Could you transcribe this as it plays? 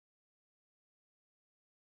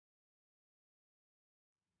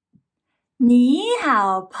你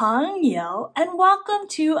好，朋友, and welcome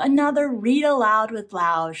to another Read Aloud with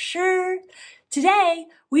Laoshi. Today,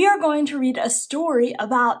 we are going to read a story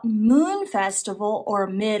about Moon Festival or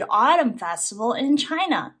Mid-Autumn Festival in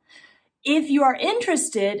China. If you are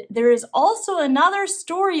interested, there is also another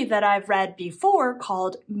story that I've read before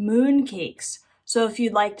called Mooncakes. So if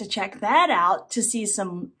you'd like to check that out to see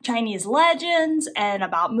some Chinese legends and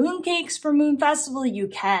about mooncakes for Moon Festival, you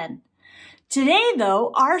can. Today,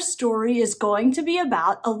 though, our story is going to be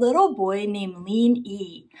about a little boy named Lin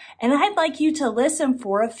Yi, and I'd like you to listen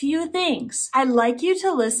for a few things. I'd like you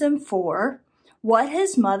to listen for what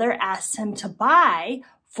his mother asked him to buy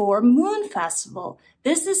for Moon Festival.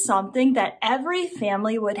 This is something that every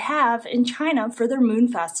family would have in China for their Moon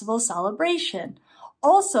Festival celebration.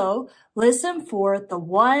 Also, listen for the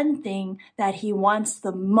one thing that he wants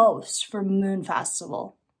the most for Moon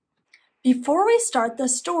Festival. Before we start the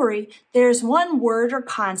story, there's one word or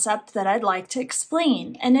concept that I'd like to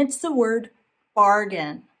explain, and it's the word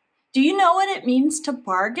bargain. Do you know what it means to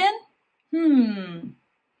bargain? In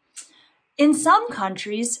some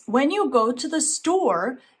countries, when you go to the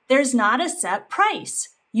store, there's not a set price.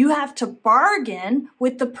 You have to bargain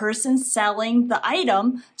with the person selling the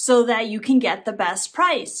item so that you can get the best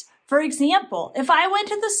price. For example, if I went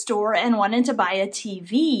to the store and wanted to buy a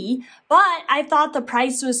TV, but I thought the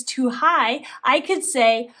price was too high, I could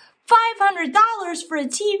say, $500 for a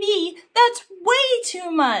TV, that's way too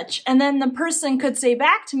much. And then the person could say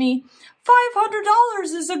back to me, $500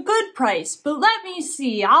 is a good price, but let me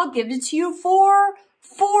see, I'll give it to you for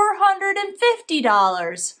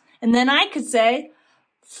 $450. And then I could say,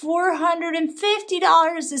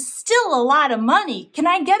 $450 is still a lot of money. Can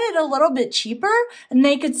I get it a little bit cheaper? And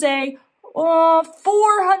they could say,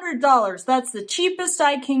 $400. That's the cheapest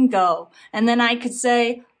I can go. And then I could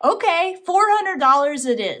say, okay, $400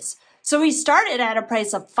 it is. So we started at a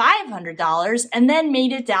price of $500 and then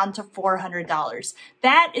made it down to $400.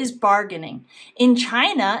 That is bargaining. In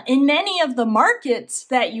China, in many of the markets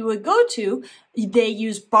that you would go to, they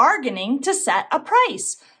use bargaining to set a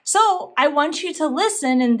price. So I want you to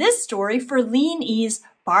listen in this story for Lin Yi's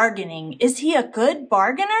bargaining. Is he a good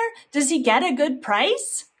bargainer? Does he get a good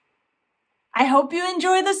price? I hope you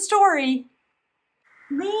enjoy the story.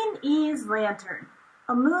 Lin Yi's Lantern,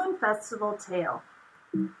 a Moon Festival Tale.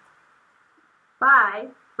 By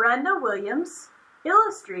Brenda Williams,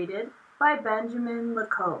 illustrated by Benjamin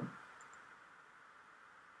Lacombe.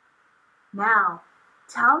 Now,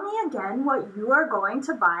 tell me again what you are going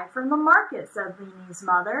to buy from the market, said Lin Yi's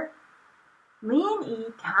mother. Lin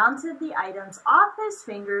Yi counted the items off his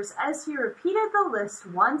fingers as he repeated the list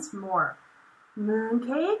once more.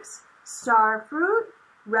 Mooncakes, star fruit,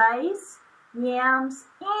 rice, yams,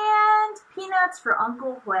 and peanuts for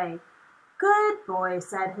Uncle Hui. Good boy,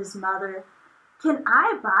 said his mother. Can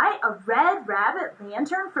I buy a red rabbit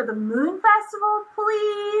lantern for the Moon Festival,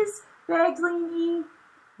 please? Begged Lin Yi.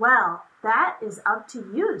 Well, that is up to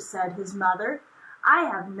you, said his mother. I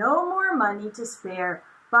have no more money to spare,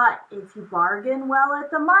 but if you bargain well at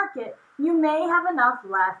the market, you may have enough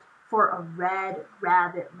left for a red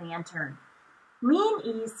rabbit lantern. Lin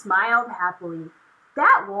Yi smiled happily.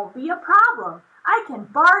 That won't be a problem. I can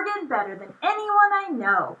bargain better than anyone I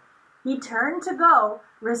know. He turned to go,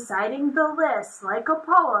 reciting the list like a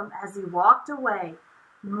poem as he walked away.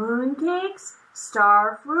 Mooncakes,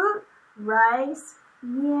 star fruit, rice,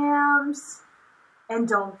 yams. And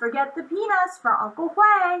don't forget the peanuts for Uncle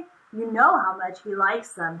Hui. You know how much he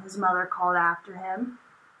likes them, his mother called after him.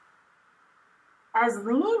 As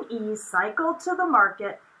Lin Yi cycled to the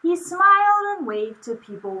market, he smiled and waved to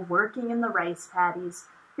people working in the rice paddies.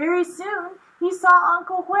 Very soon, he saw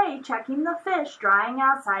Uncle Hui checking the fish drying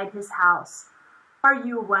outside his house. Are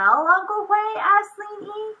you well, Uncle Hui? Asked Lin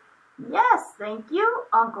Yi. Yes, thank you,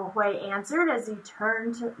 Uncle Hui answered as he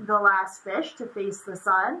turned the last fish to face the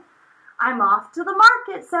sun. I'm off to the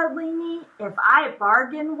market, said Lin Yi. If I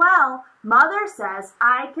bargain well, Mother says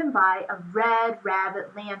I can buy a red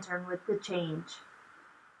rabbit lantern with the change.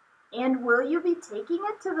 And will you be taking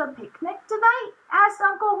it to the picnic tonight? Asked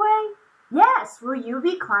Uncle Hui. Yes, will you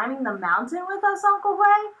be climbing the mountain with us, Uncle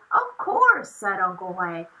Hui? Of course, said Uncle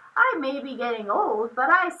Hui. I may be getting old, but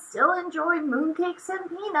I still enjoy mooncakes and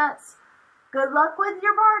peanuts. Good luck with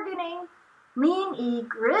your bargaining. Lin Yi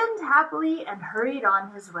grinned happily and hurried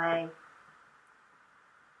on his way.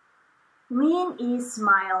 Lin Yi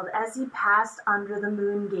smiled as he passed under the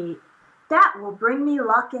moon gate. That will bring me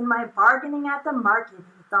luck in my bargaining at the market,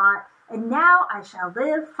 he thought, and now I shall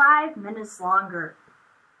live 5 minutes longer.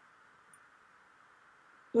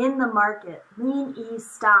 In the market, Lin Yi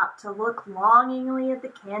stopped to look longingly at the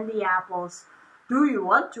candy apples. Do you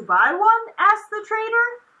want to buy one? Asked the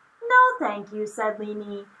trader. No, thank you, said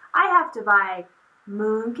Leanie. I have to buy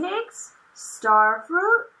mooncakes, star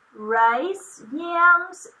fruit, rice,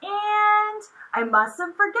 yams, and I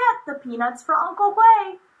mustn't forget the peanuts for Uncle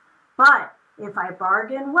Hui. But if I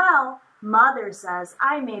bargain well, Mother says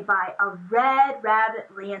I may buy a red rabbit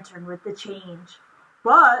lantern with the change.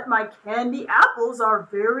 But my candy apples are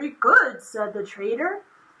very good, said the trader.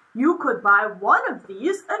 You could buy one of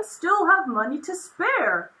these and still have money to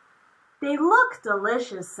spare. They look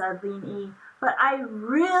delicious, said Leanie, but I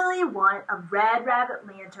really want a red rabbit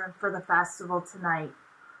lantern for the festival tonight.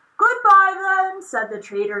 Goodbye then, said the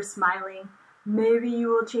trader, smiling. Maybe you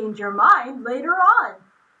will change your mind later on.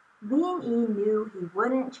 Leanie knew he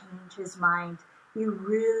wouldn't change his mind. He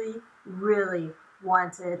really, really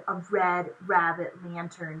wanted a red rabbit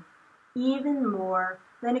lantern, even more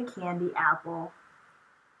than a candy apple.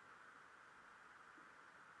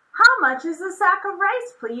 How much is a sack of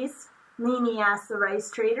rice, please? Leanie asked the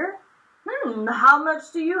rice trader. How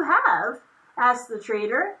much do you have? Asked the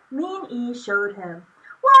trader. Leanie showed him.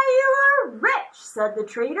 Why, you are rich, said the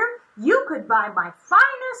trader. You could buy my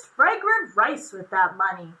finest fragrant rice with that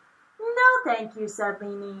money. No, thank you, said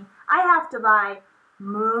Leanie. I have to buy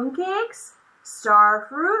mooncakes, star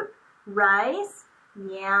fruit, rice,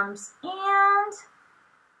 yams, and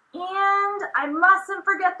I mustn't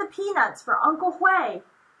forget the peanuts for Uncle Hui.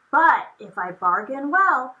 But if I bargain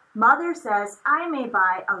well, Mother says I may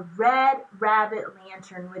buy a red rabbit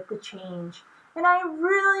lantern with the change. And I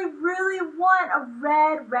really, really want a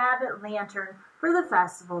red rabbit lantern for the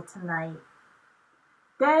festival tonight.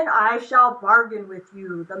 Then I shall bargain with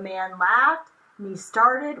you, the man laughed, and he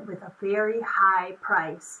started with a very high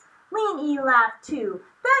price. Leanie laughed too.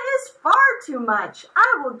 That is far too much.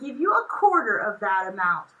 I will give you a quarter of that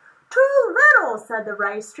amount. Too little, said the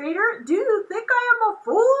rice trader. Do you think I am a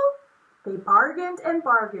fool? They bargained and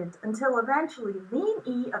bargained until eventually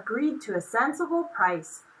Leanie agreed to a sensible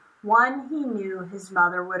price, one he knew his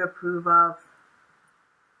mother would approve of.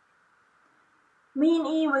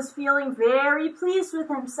 Leanie was feeling very pleased with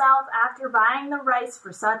himself after buying the rice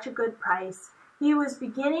for such a good price. He was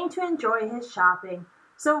beginning to enjoy his shopping,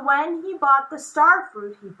 so when he bought the star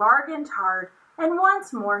fruit, he bargained hard, and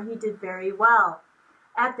once more he did very well.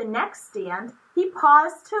 At the next stand, he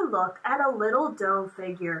paused to look at a little dough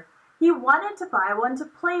figure. He wanted to buy one to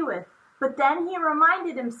play with, but then he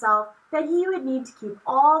reminded himself that he would need to keep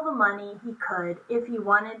all the money he could if he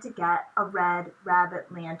wanted to get a red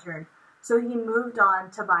rabbit lantern. So he moved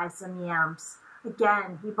on to buy some yams.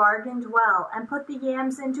 Again, he bargained well and put the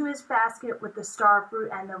yams into his basket with the star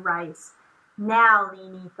fruit and the rice. Now,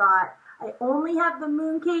 Leanie thought, I only have the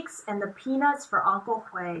mooncakes and the peanuts for Uncle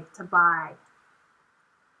Hui to buy.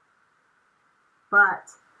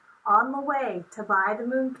 But on the way to buy the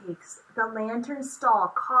mooncakes, the lantern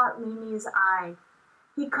stall caught Leanie's eye.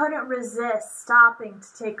 He couldn't resist stopping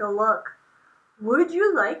to take a look. Would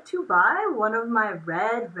you like to buy one of my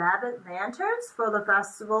red rabbit lanterns for the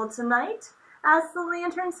festival tonight? Asked the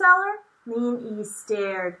lantern seller. Leanie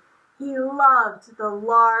stared. He loved the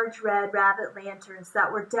large red rabbit lanterns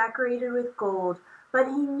that were decorated with gold, but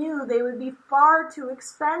he knew they would be far too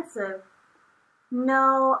expensive.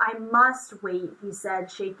 No, I must wait, he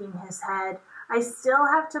said, shaking his head. I still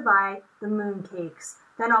have to buy the mooncakes.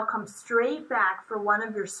 Then I'll come straight back for one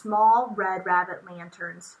of your small red rabbit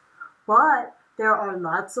lanterns. But there are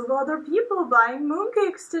lots of other people buying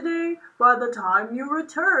mooncakes today. By the time you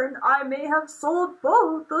return, I may have sold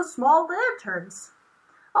both the small lanterns.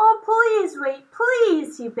 Oh, please wait,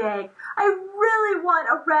 please, he begged. I really want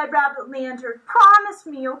a red rabbit lantern. Promise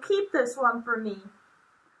me you'll keep this one for me.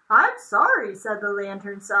 I'm sorry, said the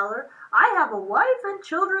lantern seller. I have a wife and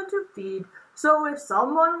children to feed, so if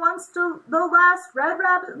someone wants the last red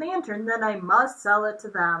rabbit lantern, then I must sell it to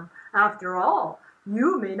them. After all,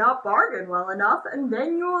 you may not bargain well enough, and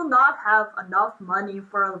then you will not have enough money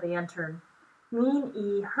for a lantern.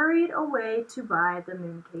 Leanie hurried away to buy the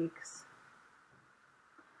mooncakes.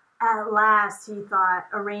 At last, he thought,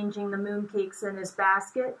 arranging the mooncakes in his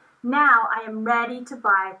basket, now I am ready to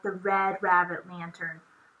buy the red rabbit lantern.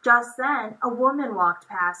 Just then, a woman walked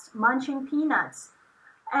past, munching peanuts.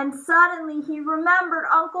 And suddenly he remembered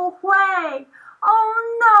Uncle Hui.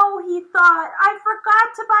 Oh no, he thought, I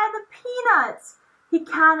forgot to buy the peanuts. He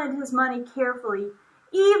counted his money carefully.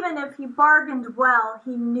 Even if he bargained well,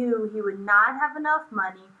 he knew he would not have enough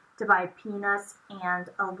money to buy peanuts and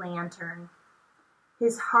a lantern.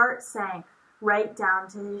 His heart sank right down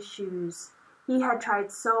to his shoes. He had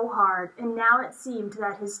tried so hard, and now it seemed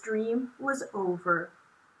that his dream was over.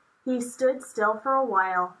 He stood still for a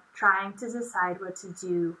while, trying to decide what to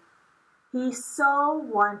do. He so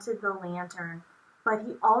wanted the lantern, but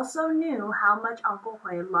he also knew how much Uncle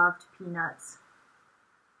Hui loved peanuts.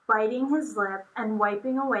 Biting his lip and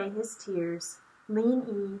wiping away his tears, Lin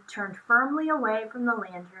Yi turned firmly away from the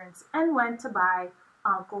lanterns and went to buy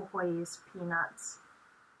Uncle Hui's peanuts.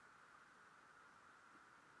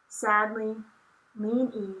 Sadly,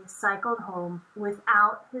 Lin Yi cycled home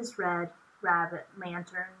without his red rabbit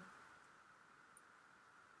lantern.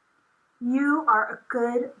 "You are a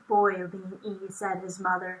good boy, Lin Yi," said his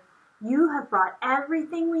mother. "You have brought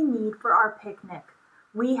everything we need for our picnic.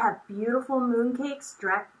 We have beautiful mooncakes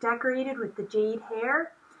decorated with the jade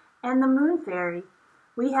hair and the moon fairy.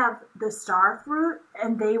 We have the star fruit,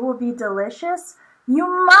 and they will be delicious. You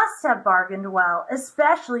must have bargained well,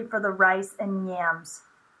 especially for the rice and yams."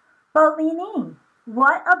 "But Lin Yi,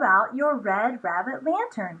 what about your red rabbit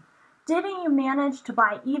lantern? Didn't you manage to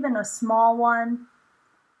buy even a small one?"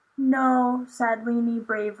 "No," said Lin Yi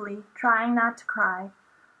bravely, trying not to cry.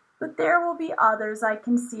 "But there will be others I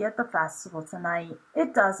can see at the festival tonight.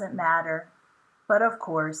 It doesn't matter." But of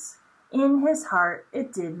course, in his heart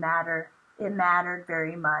it did matter. It mattered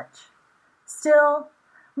very much. Still,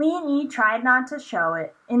 Lin Yi tried not to show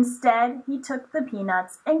it. Instead, he took the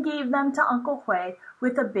peanuts and gave them to Uncle Hui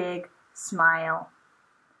with a big smile.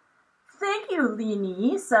 "Thank you, Lin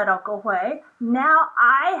Yi," said Uncle Hui. "Now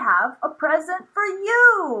I have a present for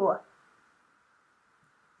you."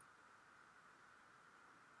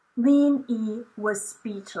 Lin Yi was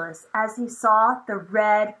speechless as he saw the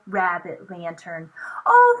red rabbit lantern.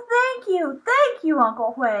 "Oh, thank you,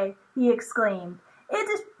 Uncle Hui," he exclaimed. "It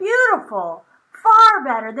is beautiful, far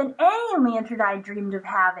better than any lantern I dreamed of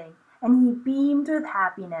having." And he beamed with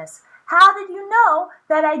happiness. "How did you know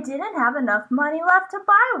that I didn't have enough money left to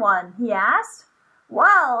buy one?" he asked.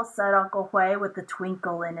 "Well," said Uncle Hui with a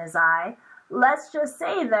twinkle in his eye, "let's just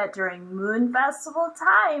say that during Moon Festival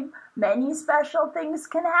time, many special things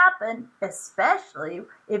can happen, especially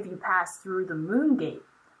if you pass through the Moon Gate.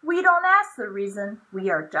 We don't ask the reason, we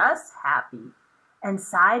are just happy." And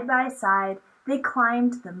side by side, they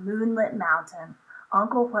climbed the moonlit mountain,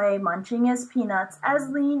 Uncle Hui munching his peanuts as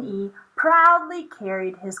Lin Yi proudly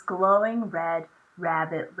carried his glowing red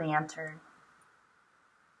rabbit lantern.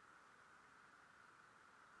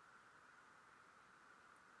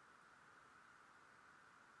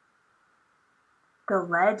 The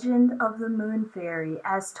Legend of the Moon Fairy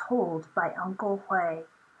as told by Uncle Hui.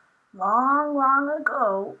 Long, long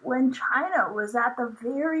ago, when China was at the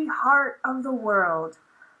very heart of the world,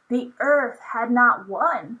 the earth had not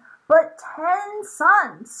one, but 10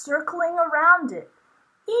 suns circling around it.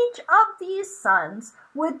 Each of these suns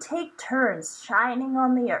would take turns shining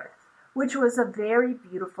on the earth, which was a very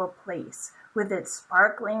beautiful place, with its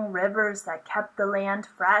sparkling rivers that kept the land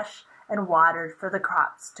fresh and watered for the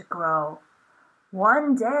crops to grow.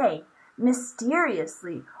 One day,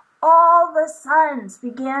 mysteriously, all the suns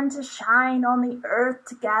began to shine on the earth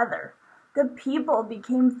together. The people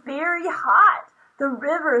became very hot. The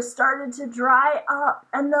rivers started to dry up,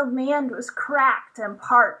 and the land was cracked and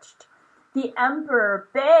parched. The emperor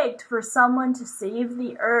begged for someone to save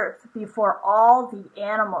the earth before all the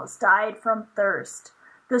animals died from thirst.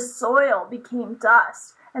 The soil became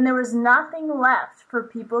dust, and there was nothing left for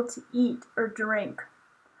people to eat or drink.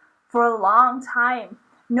 For a long time,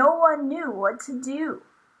 no one knew what to do.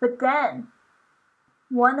 But then,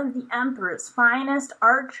 one of the emperor's finest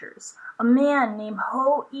archers, a man named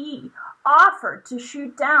Ho-Yi, offered to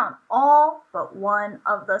shoot down all but one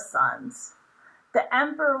of the suns. The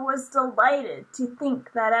emperor was delighted to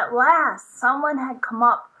think that at last someone had come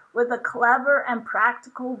up with a clever and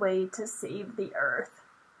practical way to save the earth.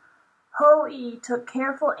 Ho-Yi took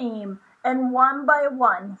careful aim, and one by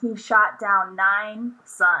one he shot down 9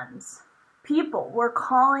 suns. People were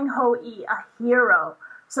calling Ho-Yi a hero,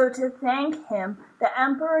 so to thank him, the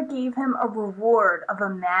emperor gave him a reward of a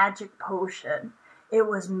magic potion. It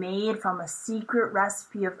was made from a secret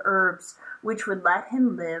recipe of herbs, which would let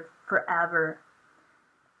him live forever.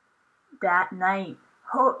 That night,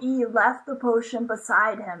 Ho-Yi left the potion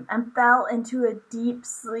beside him and fell into a deep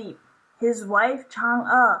sleep. His wife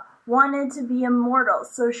Chang-e wanted to be immortal,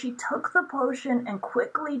 so she took the potion and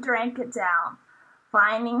quickly drank it down.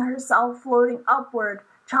 Finding herself floating upward,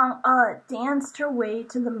 Chang-e danced her way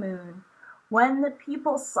to the moon. When the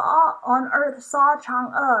people on Earth saw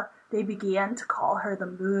Chang-e, they began to call her the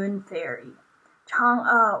Moon Fairy.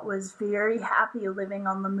 Chang-e was very happy living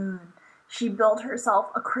on the moon. She built herself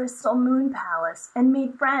a crystal moon palace and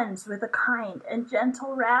made friends with a kind and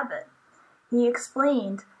gentle rabbit. He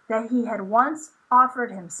explained that he had once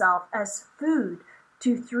offered himself as food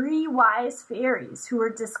to 3 wise fairies who were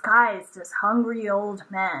disguised as hungry old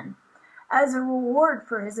men. As a reward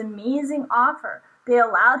for his amazing offer, They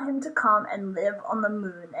allowed him to come and live on the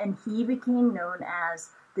moon, and he became known as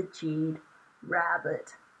the Jade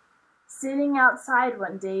Rabbit. Sitting outside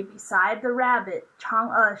one day beside the rabbit,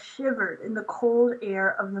 Chang'e shivered in the cold air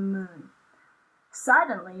of the moon.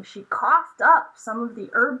 Suddenly, she coughed up some of the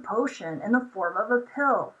herb potion in the form of a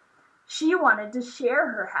pill. She wanted to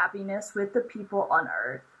share her happiness with the people on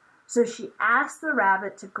Earth, so she asked the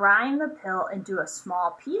rabbit to grind the pill into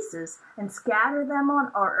small pieces and scatter them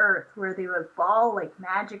on our Earth, where they would fall like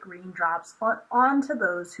magic raindrops onto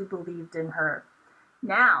those who believed in her.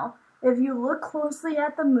 Now, if you look closely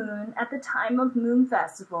at the moon at the time of Moon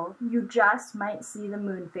Festival, you just might see the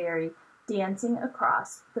moon fairy dancing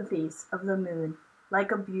across the face of the moon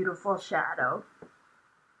like a beautiful shadow.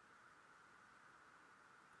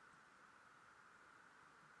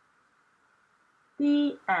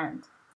 The end.